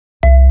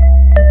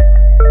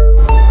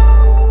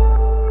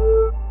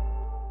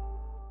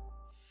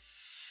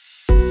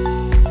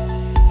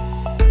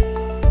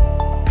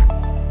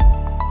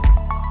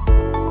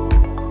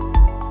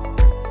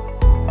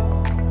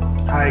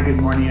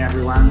morning,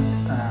 everyone.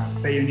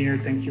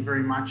 Payoneer, thank you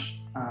very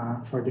much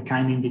for the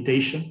kind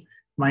invitation.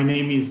 My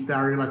name is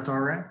Dario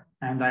Latorre,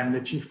 and I'm the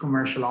Chief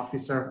Commercial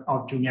Officer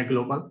of Jumia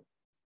Global.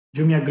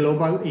 Jumia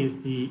Global is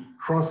the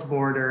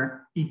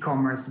cross-border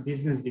e-commerce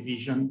business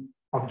division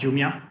of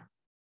Jumia.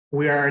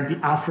 We are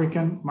the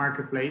African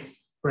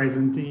marketplace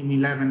present in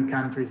 11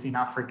 countries in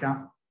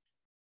Africa.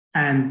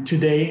 And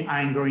today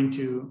I'm going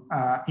to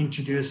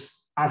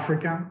introduce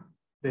Africa,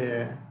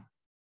 the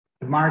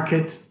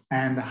market,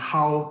 and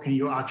how can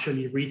you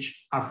actually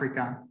reach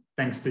Africa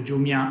thanks to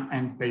Jumia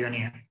and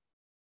Payoneer.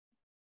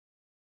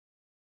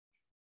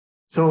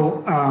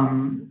 So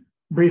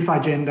brief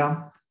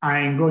agenda,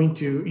 I'm going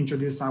to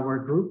introduce our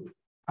group,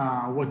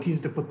 what is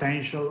the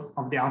potential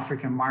of the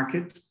African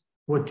market,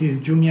 what is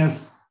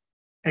Jumia's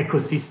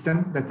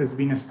ecosystem that has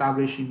been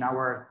established in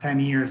our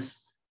 10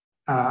 years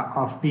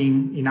of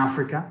being in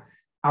Africa,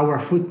 our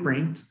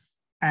footprint,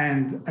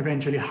 and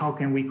eventually how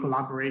can we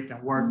collaborate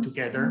and work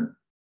together.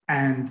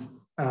 And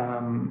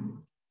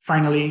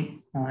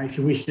finally, if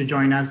you wish to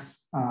join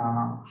us,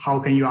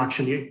 how can you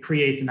actually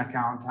create an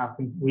account? How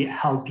can we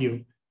help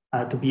you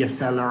to be a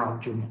seller of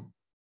Jumia?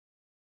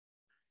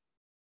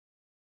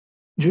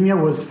 Jumia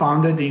was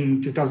founded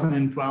in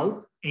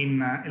 2012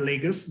 in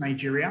Lagos,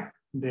 Nigeria,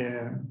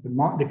 the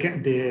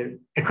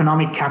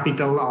economic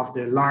capital of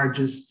the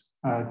largest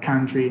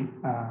country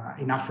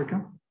in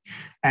Africa.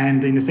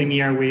 And in the same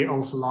year, we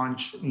also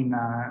launched in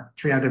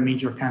 3 other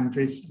major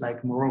countries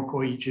like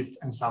Morocco, Egypt,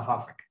 and South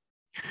Africa.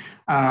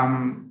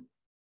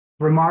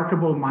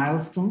 Remarkable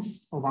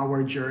milestones of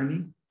our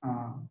journey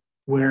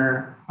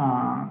where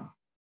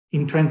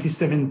in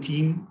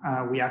 2017,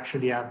 we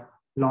actually have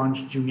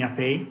launched Jumia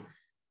Pay.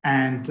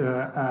 And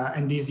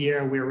this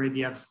year, we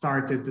already have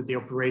started the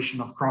operation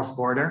of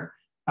cross-border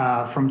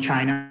from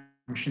China,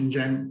 from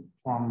Shenzhen,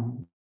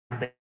 from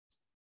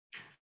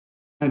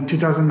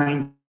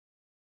 2019.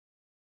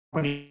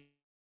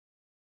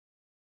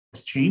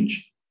 Has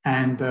changed,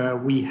 and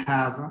we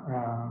have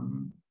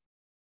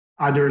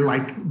other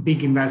like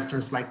big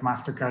investors like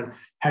MasterCard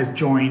has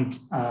joined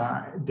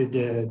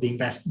the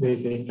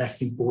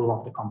investing pool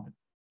of the company.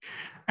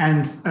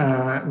 And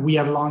we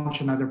have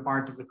launched another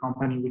part of the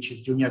company, which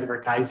is Jumia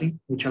Advertising,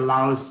 which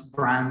allows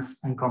brands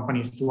and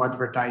companies to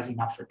advertise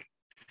in Africa.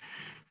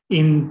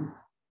 In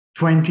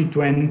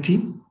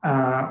 2020,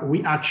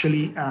 we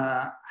actually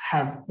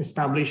have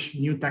established a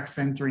new tech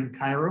center in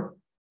Cairo,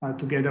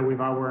 together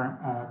with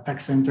our tech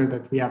center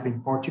that we have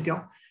in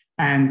Portugal.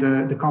 And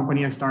the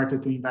company has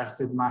started to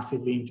invest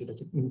massively into the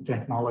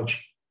technology.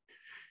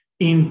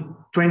 In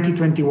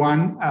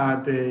 2021,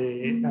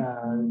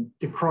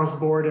 the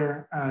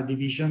cross-border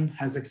division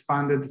has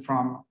expanded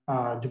from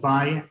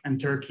Dubai and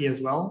Turkey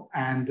as well,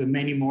 and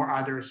many more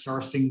other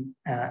sourcing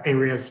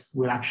areas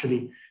will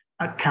actually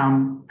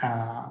come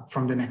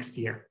from the next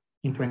year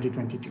in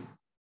 2022.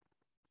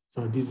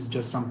 So this is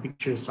just some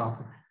pictures of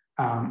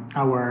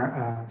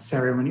our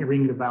ceremony,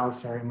 ring the bell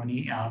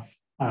ceremony of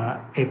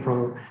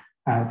April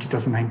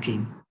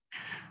 2019.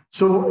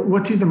 So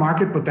what is the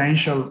market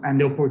potential and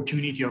the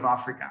opportunity of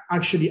Africa?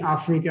 Actually,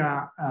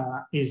 Africa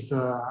is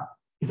a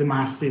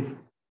massive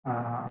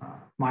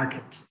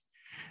market.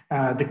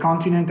 The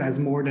continent has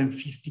more than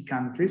 50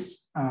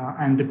 countries,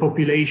 and the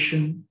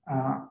population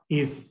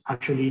is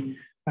actually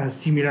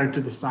similar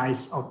to the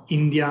size of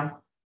India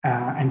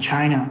and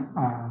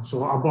China,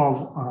 so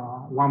above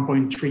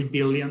 1.3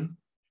 billion.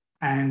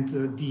 And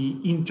the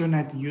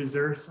internet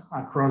users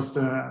across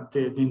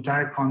the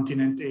entire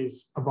continent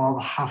is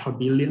above 500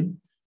 million.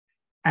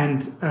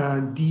 And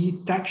the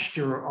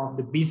texture of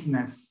the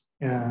business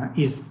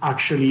is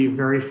actually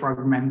very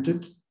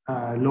fragmented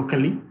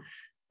locally.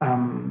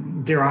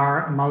 There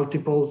are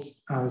multiple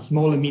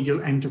small and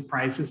medium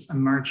enterprises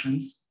and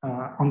merchants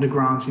on the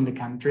grounds in the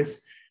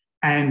countries.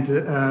 And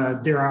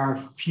there are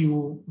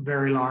few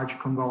very large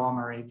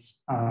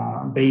conglomerates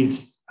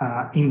based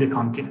in the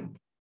continent.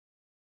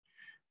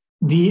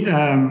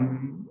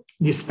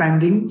 The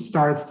spending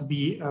starts to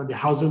be, the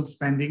household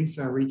spendings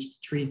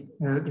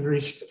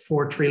reached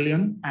 4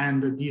 trillion,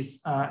 and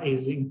this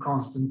is in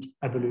constant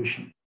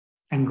evolution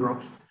and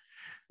growth.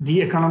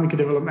 The economic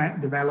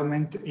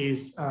development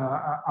is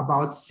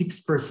about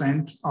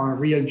 6% on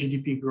real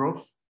GDP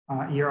growth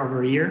year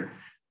over year,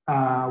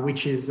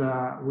 which is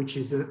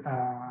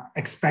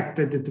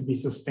expected to be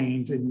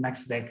sustained in the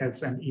next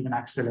decades and even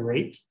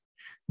accelerate.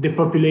 The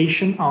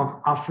population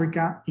of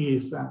Africa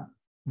is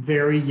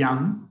very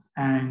young,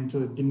 and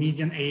the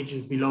median age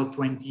is below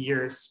 20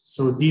 years.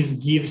 So this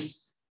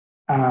gives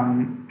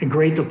a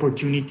great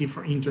opportunity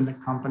for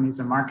internet companies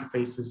and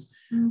marketplaces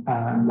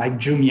like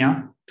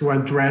Jumia to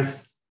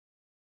address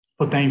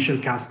potential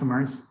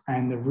customers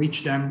and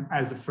reach them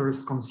as the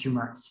first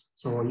consumers.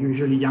 So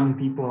usually young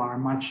people are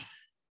much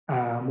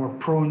more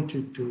prone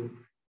to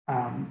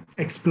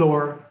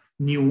explore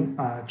new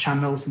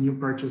channels, new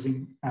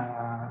purchasing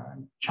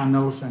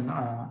channels and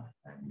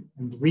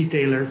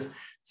retailers.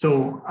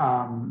 So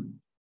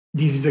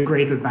this is a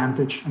great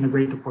advantage and a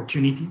great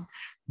opportunity.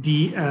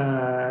 The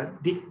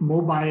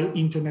mobile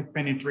internet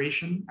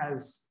penetration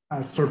has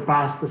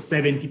surpassed the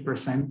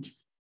 70%,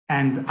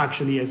 And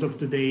actually, as of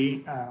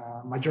today,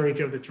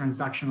 majority of the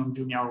transaction on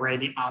Jumia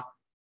already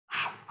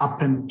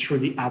happen through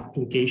the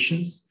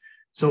applications.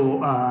 So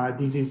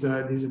this is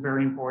a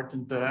very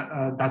important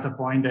data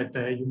point that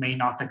you may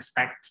not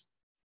expect.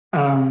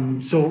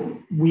 So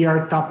we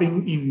are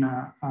tapping in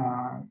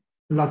a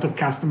lot of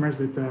customers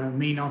that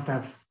may not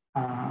have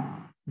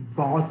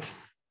bought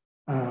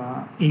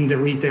in the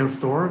retail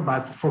store,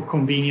 but for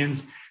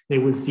convenience, they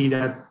will see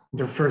that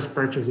their first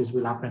purchases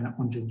will happen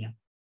on Jumia.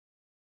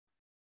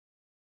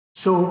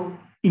 So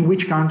in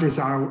which countries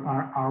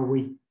are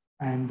we?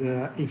 And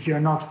if you're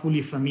not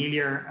fully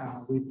familiar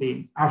with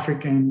the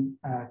African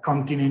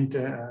continent,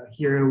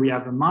 here we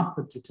have a map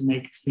to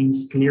make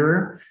things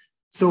clearer.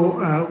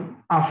 So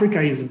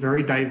Africa is a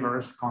very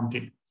diverse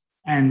continent,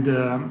 and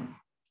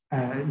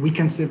we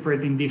can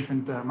separate in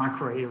different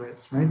macro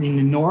areas, right? In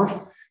the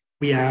north,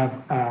 we have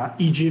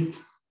Egypt,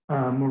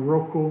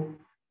 Morocco,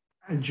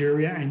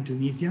 Algeria, and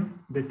Tunisia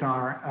that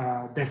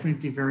are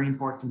definitely very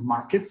important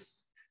markets.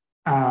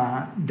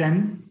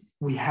 Then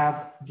we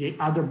have the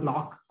other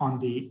block on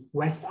the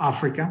West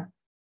Africa,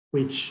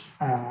 which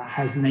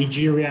has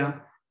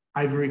Nigeria,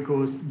 Ivory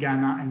Coast,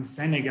 Ghana, and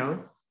Senegal.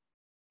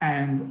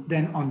 And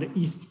then on the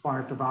east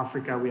part of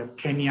Africa, we have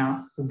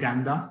Kenya,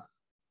 Uganda,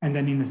 and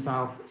then in the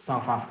south,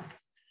 South Africa.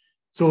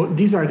 So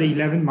these are the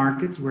 11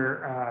 markets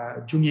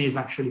where Jumia is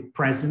actually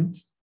present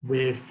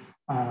with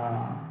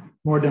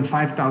more than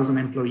 5,000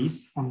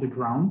 employees on the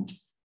ground.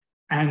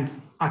 And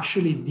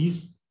actually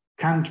these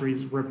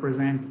countries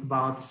represent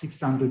about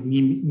 600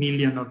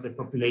 million of the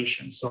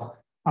population. So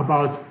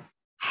about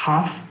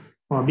half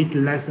or a bit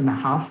less than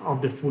half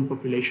of the full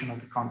population of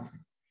the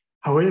continent.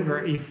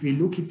 However, if we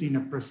look at it in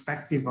a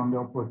perspective on the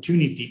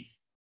opportunity,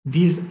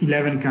 these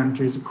 11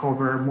 countries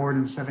cover more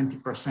than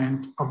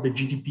 70% of the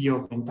GDP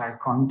of the entire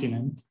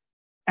continent,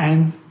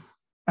 and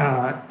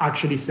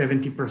actually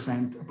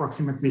 70%,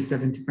 approximately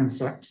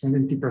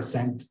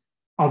 70%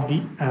 of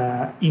the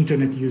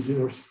internet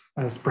users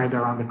spread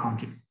around the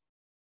continent.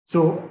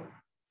 So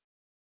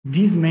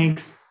this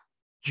makes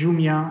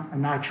Jumia a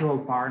natural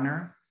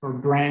partner for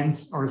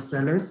brands or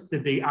sellers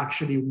that they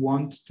actually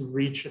want to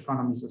reach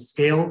economies of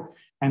scale,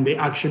 and they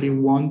actually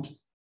want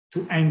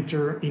to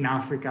enter in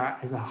Africa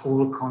as a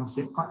whole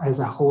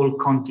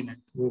continent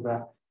with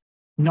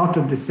not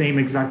the same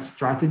exact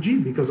strategy,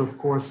 because of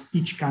course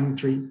each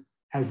country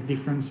has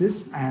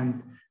differences,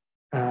 and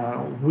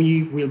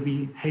we will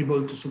be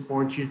able to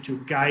support you to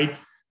guide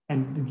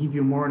and give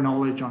you more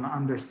knowledge on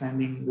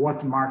understanding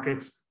what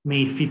markets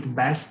may fit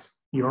best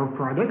your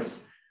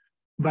products.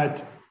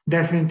 But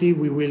definitely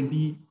we will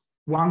be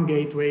one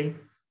gateway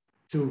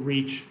to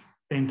reach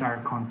the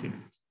entire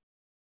continent.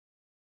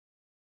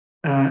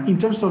 In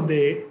terms of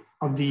the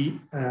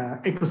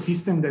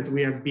ecosystem that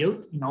we have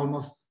built in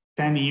almost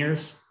 10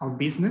 years of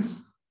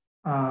business,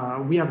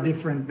 we have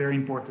different very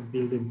important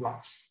building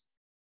blocks.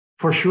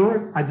 For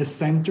sure, at the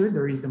center,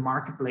 there is the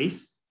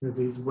marketplace. That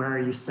is where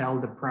you sell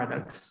the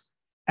products.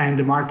 And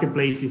the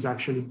marketplace is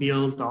actually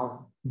built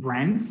of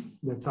brands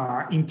that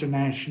are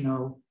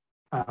international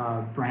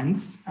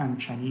brands and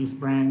Chinese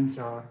brands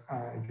or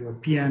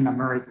European,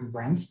 American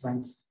brands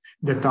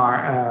that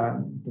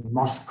are the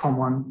most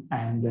common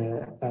and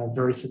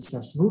very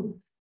successful.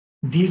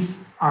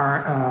 These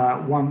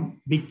are one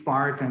big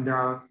part, and they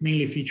are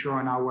mainly featured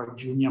on our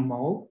Jumia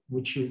Mall,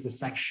 which is the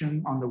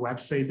section on the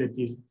website that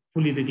is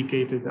fully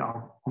dedicated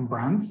on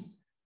brands.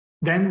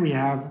 Then we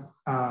have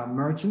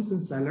merchants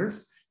and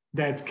sellers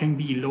that can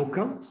be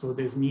local. So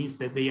this means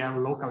that they have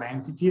local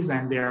entities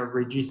and they are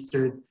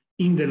registered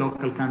in the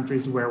local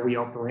countries where we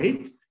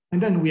operate.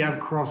 And then we have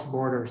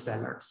cross-border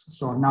sellers.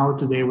 So now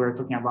today we're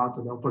talking about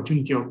the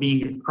opportunity of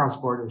being a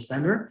cross-border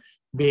seller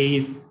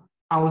based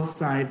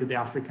outside the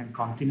African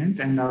continent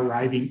and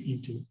arriving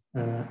into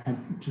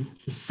and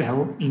to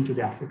sell into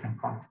the African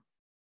continent.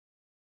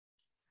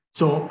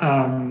 So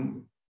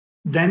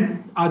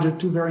then other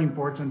two very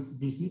important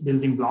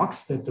building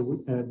blocks that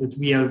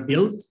we have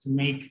built to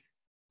make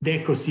the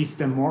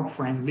ecosystem more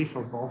friendly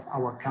for both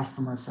our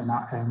customers and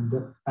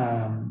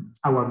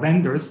our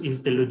vendors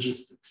is the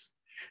logistics.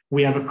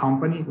 We have a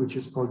company which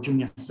is called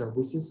Jumia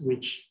Services,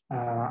 which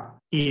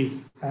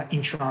is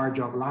in charge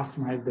of last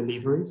mile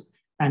deliveries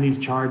and is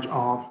in charge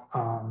of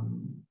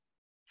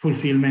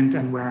fulfillment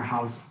and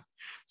warehousing.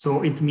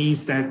 So it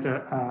means that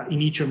in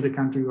each of the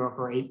countries we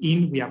operate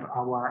in, we have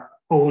our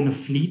own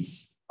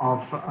fleets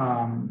of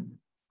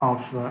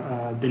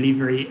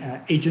delivery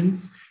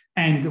agents,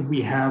 and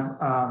we have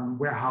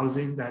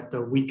warehousing that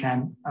we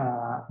can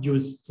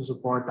use to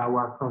support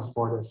our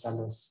cross-border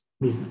sellers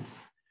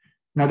business.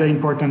 Another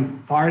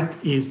important part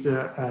is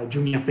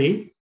Jumia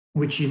Pay,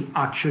 which is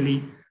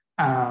actually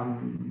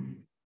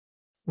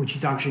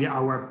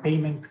our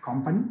payment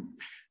company.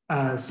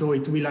 So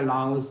it will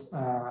allow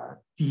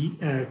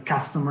the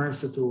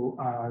customers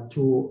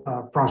to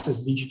process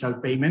digital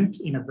payment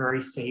in a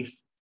very safe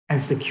and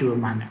secure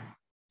manner.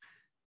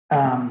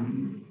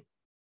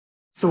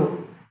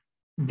 So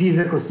this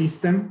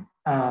ecosystem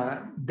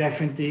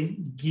definitely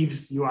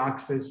gives you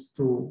access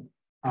to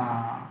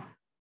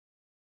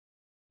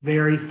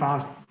very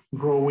fast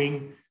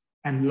growing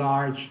and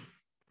large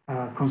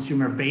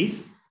consumer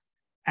base.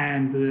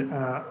 And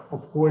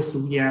of course,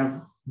 we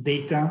have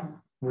data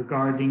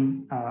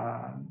regarding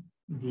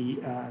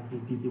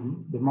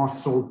the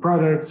most sold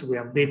products. We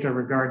have data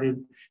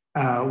regarding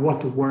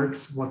what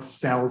works, what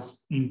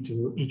sells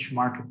into each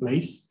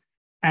marketplace.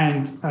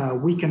 And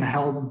we can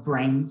help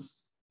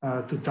brands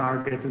to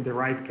target the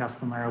right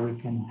customer. We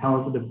can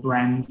help the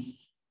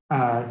brands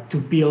to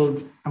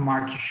build a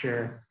market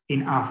share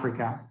in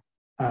Africa,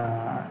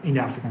 in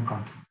the African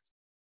continent.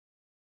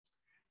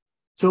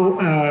 So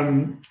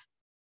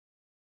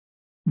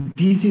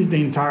this is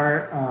the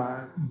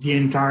entire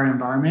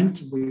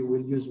environment. We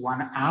will use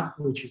one app,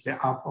 which is the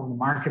app of the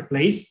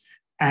marketplace,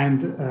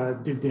 and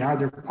the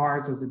other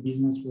part of the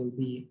business will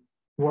be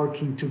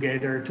working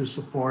together to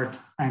support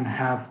and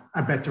have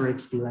a better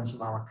experience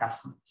of our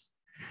customers.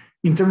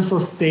 In terms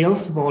of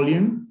sales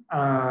volume,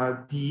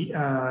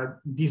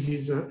 this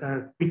is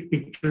quick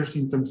pictures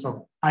in terms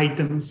of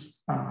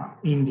items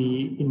in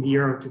the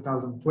year of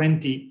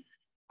 2020.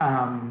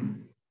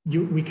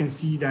 We can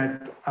see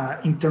that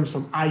in terms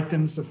of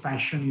items,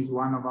 fashion is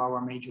one of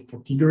our major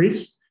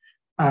categories,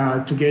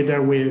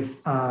 together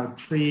with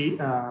three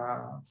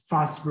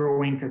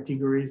fast-growing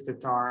categories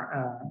that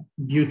are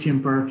beauty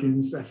and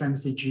perfumes,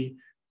 FMCG,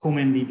 home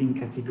and living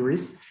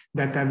categories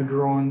that have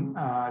grown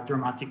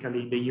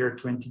dramatically in the year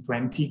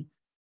 2020,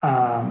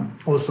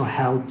 also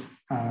helped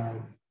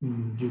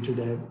due to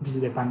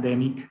the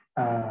pandemic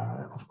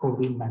of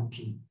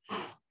COVID-19.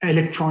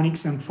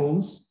 Electronics and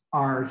phones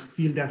are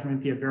still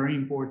definitely a very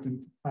important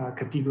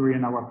category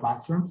in our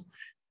platforms,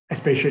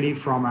 especially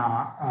from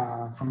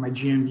a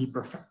GMV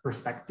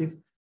perspective.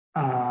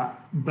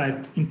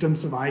 But in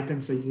terms of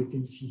items, as you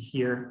can see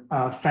here,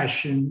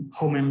 fashion,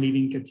 home and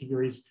living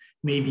categories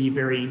may be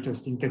very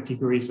interesting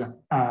categories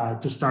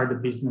to start a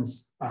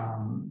business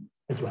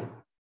as well.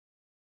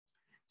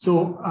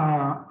 So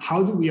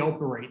how do we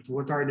operate?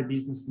 What are the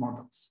business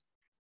models?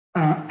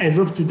 As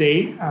of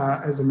today,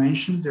 as I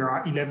mentioned, there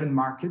are 11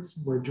 markets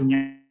where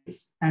Jumia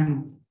is,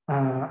 and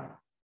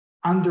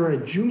under a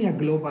Jumia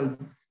global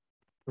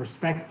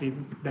perspective,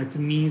 that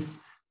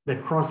means the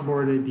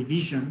cross-border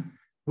division,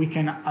 we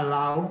can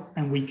allow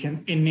and we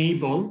can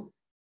enable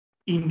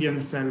Indian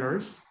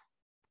sellers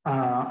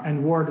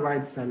and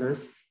worldwide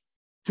sellers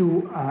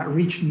to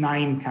reach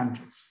 9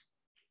 countries.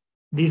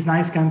 These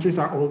 9 countries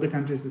are all the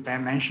countries that I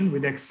mentioned,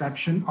 with the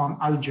exception of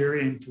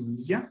Algeria and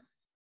Tunisia.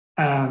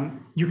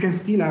 You can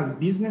still have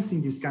business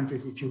in these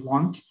countries if you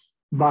want,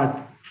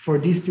 but for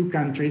these 2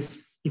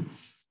 countries,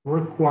 it's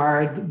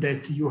required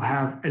that you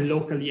have a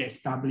locally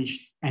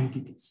established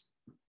entities.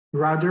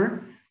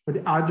 Rather, for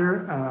the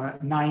other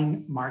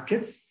 9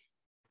 markets,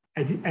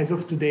 as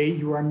of today,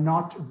 you are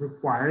not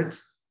required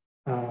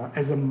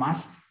as a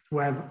must to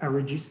have a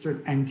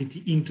registered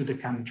entity into the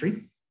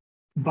country,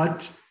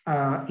 but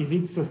is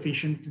it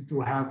sufficient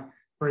to have,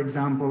 for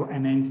example,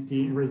 an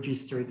entity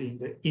registered in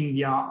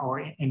India or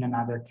in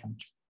another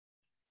country?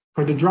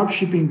 For the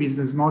dropshipping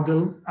business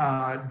model,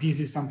 this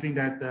is something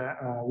that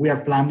we are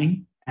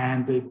planning,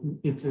 and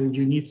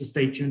you need to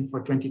stay tuned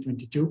for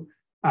 2022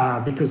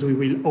 because we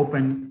will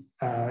open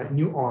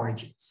new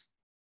origins.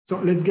 So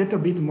let's get a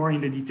bit more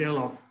in the detail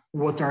of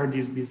what are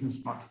these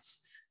business models.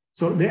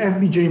 So the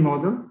FBJ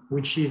model,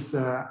 which is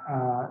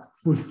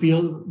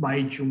fulfilled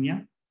by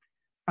Jumia,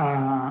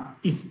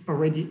 is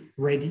already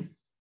ready,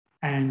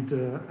 and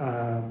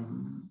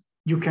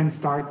you can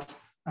start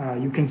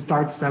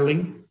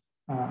selling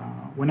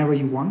whenever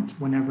you want,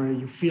 whenever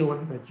you feel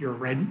that you're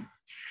ready.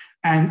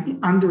 And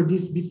under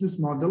this business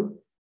model,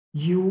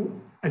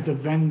 you as a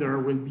vendor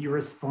will be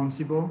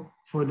responsible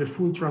for the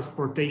full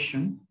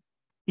transportation,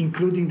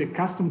 including the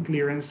custom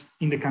clearance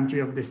in the country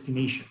of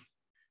destination.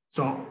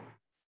 So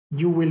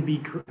you will be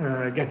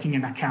getting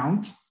an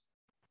account,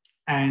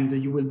 and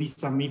you will be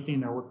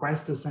submitting a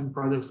request to send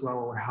products to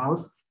our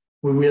warehouse.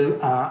 We will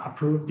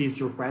approve this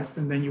request,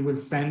 and then you will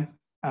send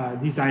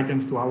these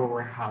items to our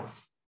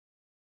warehouse.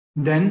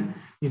 Then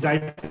these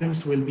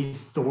items will be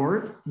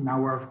stored in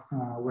our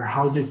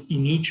warehouses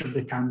in each of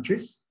the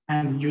countries,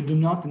 and you do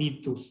not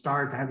need to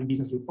start having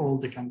business with all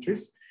the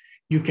countries.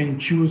 You can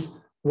choose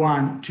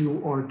 1, 2,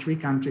 or 3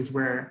 countries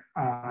where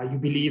you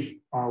believe,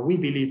 or we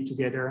believe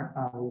together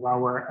with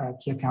our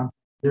key account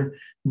manager,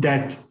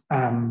 that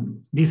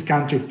this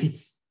country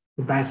fits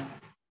the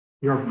best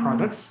your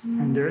products,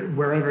 and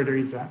wherever there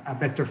is a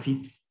better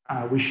fit,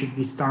 we should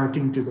be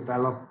starting to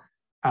develop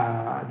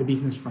the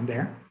business from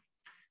there.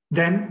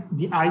 Then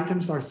the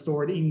items are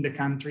stored in the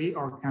country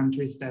or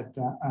countries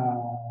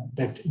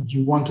that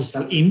you want to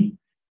sell in,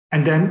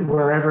 and then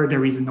wherever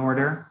there is an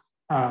order,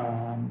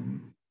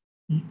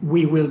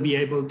 we will be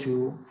able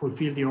to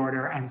fulfill the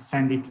order and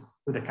send it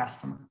to the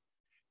customer.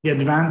 The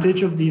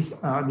advantage of this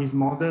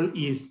model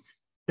is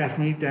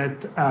definitely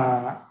that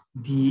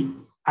the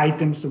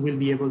items will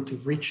be able to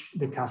reach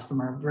the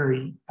customer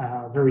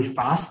very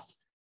fast,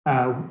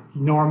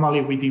 normally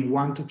within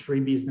 1 to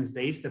 3 business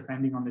days,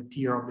 depending on the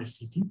tier of the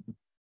city.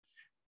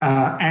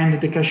 And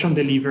the cash on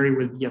delivery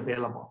will be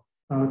available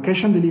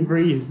Cash on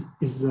delivery is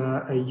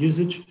a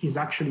usage is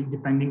actually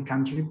depending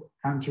country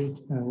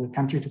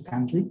to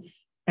country,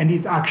 and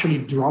is actually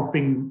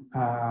dropping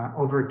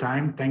over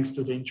time thanks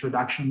to the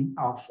introduction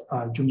of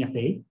Jumia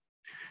Pay.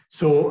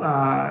 So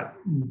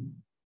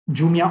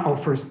Jumia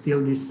offers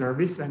still this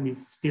service and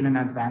is still an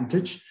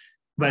advantage,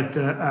 but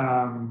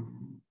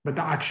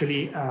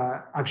actually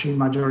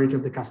majority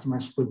of the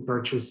customers will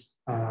purchase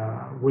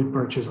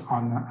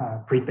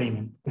on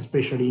prepayment,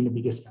 especially in the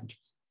biggest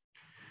countries.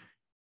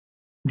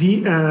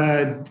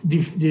 The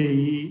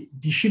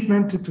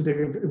shipment to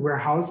the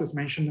warehouse, as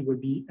mentioned, will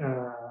be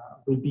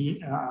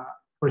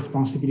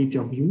responsibility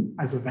of you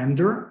as a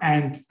vendor,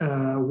 and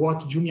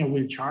what Jumia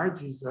will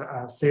charge is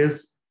a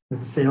sales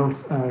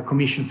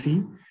commission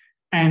fee,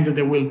 and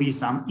there will be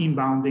some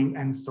inbounding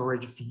and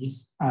storage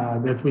fees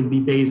that will be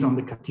based on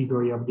the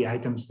category of the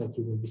items that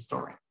you will be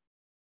storing.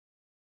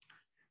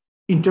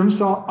 In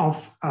terms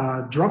of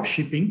drop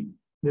shipping,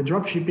 the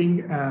drop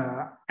shipping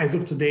as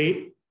of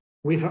today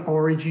with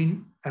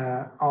origin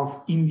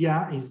of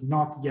India is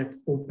not yet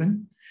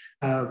open,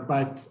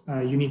 but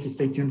you need to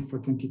stay tuned for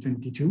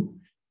 2022.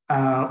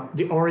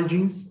 The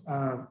origins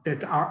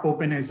that are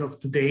open as of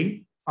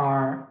today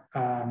are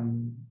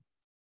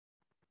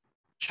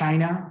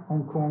China,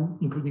 Hong Kong,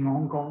 including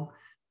Hong Kong,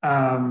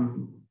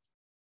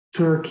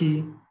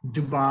 Turkey,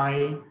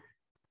 Dubai,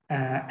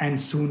 and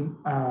soon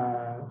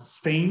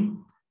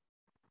Spain.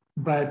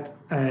 But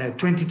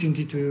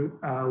 2022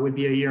 will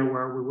be a year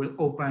where we will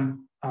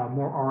open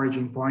more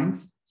origin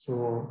points.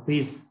 So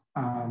please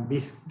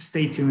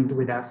stay tuned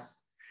with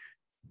us.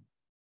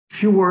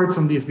 Few words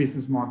on this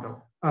business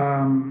model.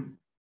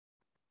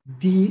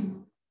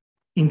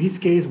 In this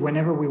case,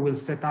 whenever we will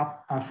set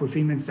up a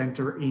fulfillment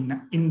center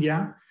in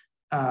India,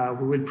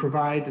 we will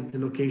provide the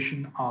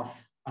location of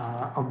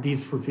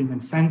this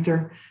fulfillment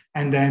center,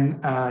 and then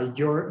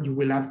you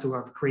will have to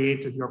have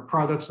created your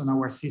products on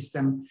our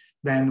system.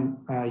 Then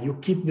you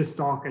keep the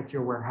stock at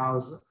your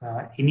warehouse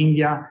in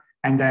India,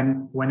 and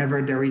then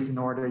whenever there is an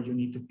order, you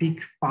need to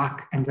pick,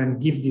 pack, and then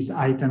give this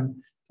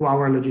item to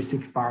our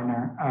logistics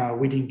partner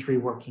within 3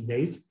 working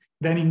days.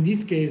 Then in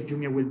this case,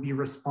 Jumia will be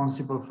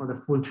responsible for the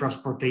full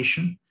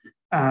transportation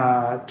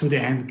to the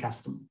end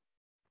customer.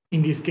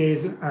 In this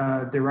case,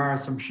 there are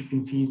some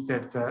shipping fees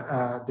that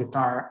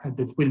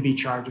will be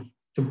charged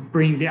to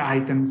bring the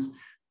items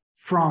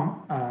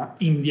from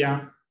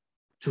India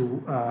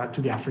to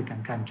the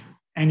African country.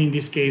 And in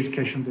this case,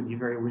 cash on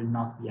delivery will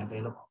not be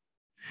available.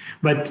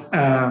 But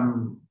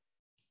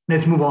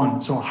let's move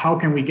on. So how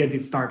can we get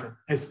it started?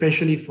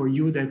 Especially for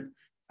you that,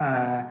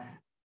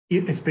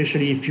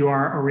 especially if you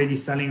are already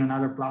selling on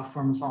other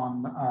platforms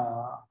on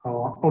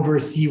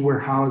overseas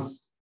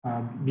warehouse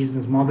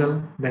business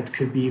model, that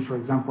could be, for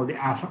example, the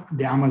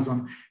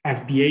Amazon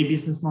FBA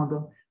business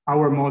model.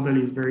 Our model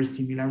is very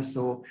similar,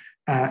 so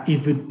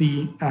it would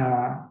be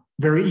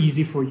very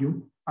easy for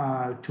you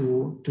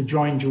to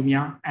join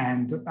Jumia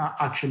and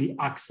actually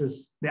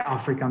access the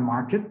African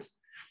market.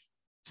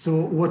 So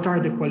what are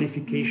the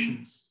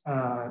qualifications?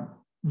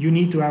 You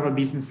need to have a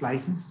business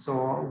license,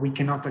 so we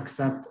cannot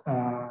accept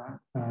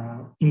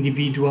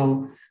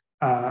individual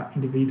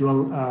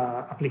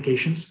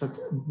applications, but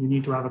you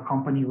need to have a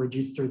company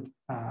registered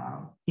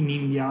in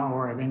India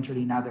or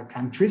eventually in other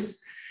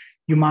countries.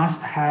 You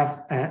must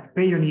have a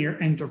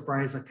Payoneer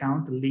enterprise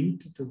account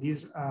linked to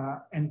this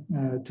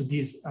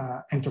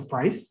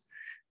enterprise,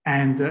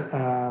 and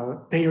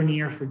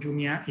Payoneer for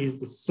Jumia is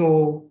the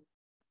sole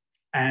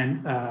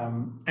and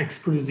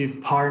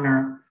exclusive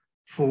partner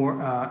for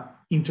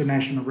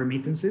international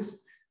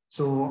remittances.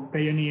 So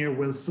Payoneer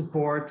will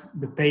support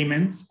the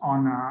payments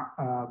on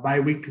a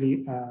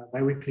bi-weekly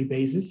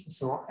basis.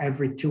 So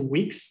every 2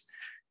 weeks,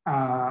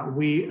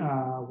 we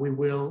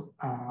will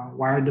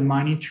wire the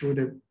money through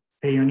the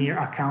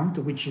Payoneer account,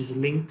 which is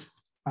linked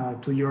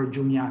to your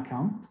Jumia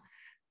account.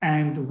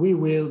 And we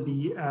will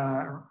be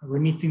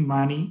remitting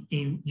money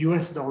in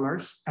US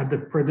dollars at the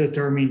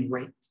predetermined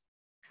rate.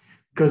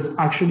 Because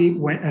actually,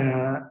 when,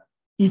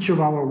 each of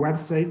our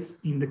websites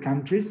in the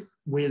countries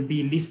will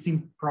be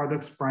listing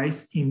products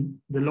price in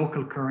the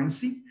local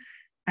currency,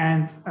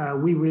 and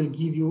we will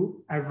give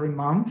you every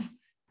month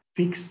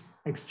fixed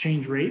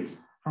exchange rates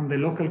from the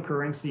local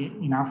currency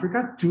in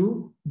Africa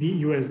to the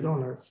US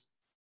dollars.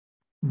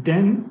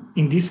 Then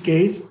in this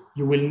case,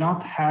 you will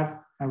not have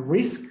a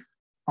risk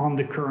on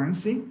the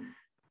currency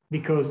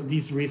because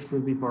this risk will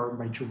be borne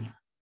by Jumia.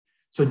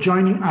 So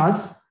joining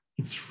us,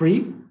 it's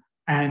free,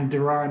 and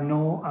there are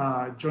no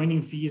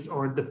joining fees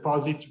or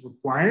deposits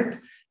required.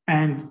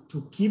 And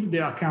to keep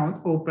the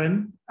account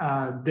open,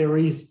 there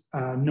is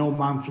no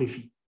monthly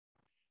fee.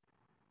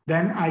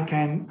 Then I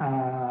can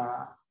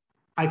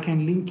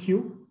link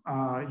you.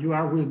 You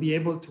will be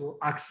able to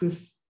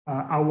access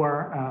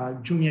our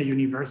Jumia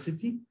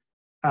University,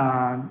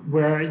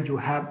 where you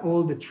have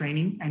all the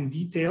training and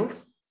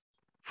details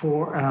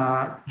for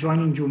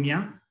joining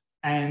Jumia,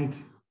 and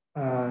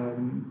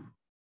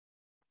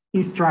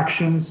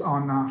instructions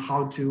on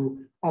how to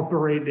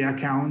operate the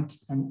account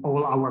and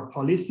all our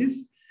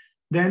policies.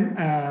 Then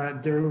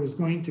there is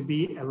going to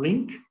be a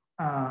link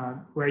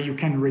where you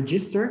can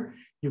register,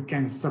 you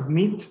can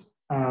submit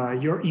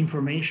your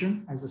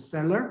information as a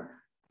seller,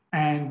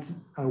 and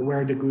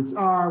where the goods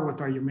are, what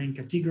are your main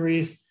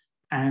categories,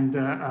 and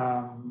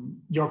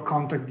your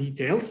contact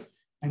details.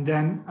 And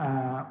then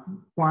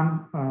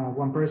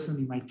one person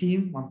in my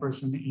team, one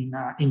person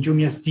in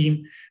Jumia's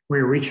team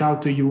will reach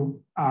out to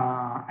you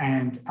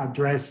and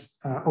address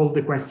all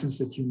the questions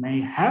that you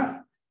may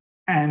have,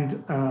 and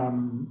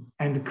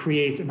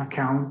create an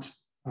account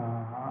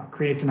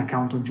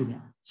on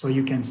Jumia, so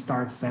you can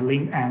start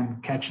selling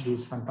and catch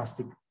this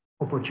fantastic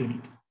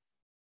opportunity.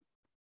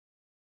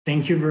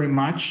 Thank you very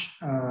much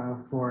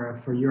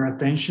for your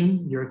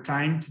attention, your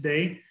time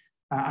today.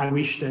 I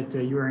wish that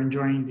you are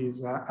enjoying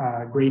this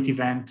great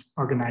event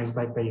organized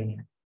by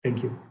Payoneer.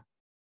 Thank you.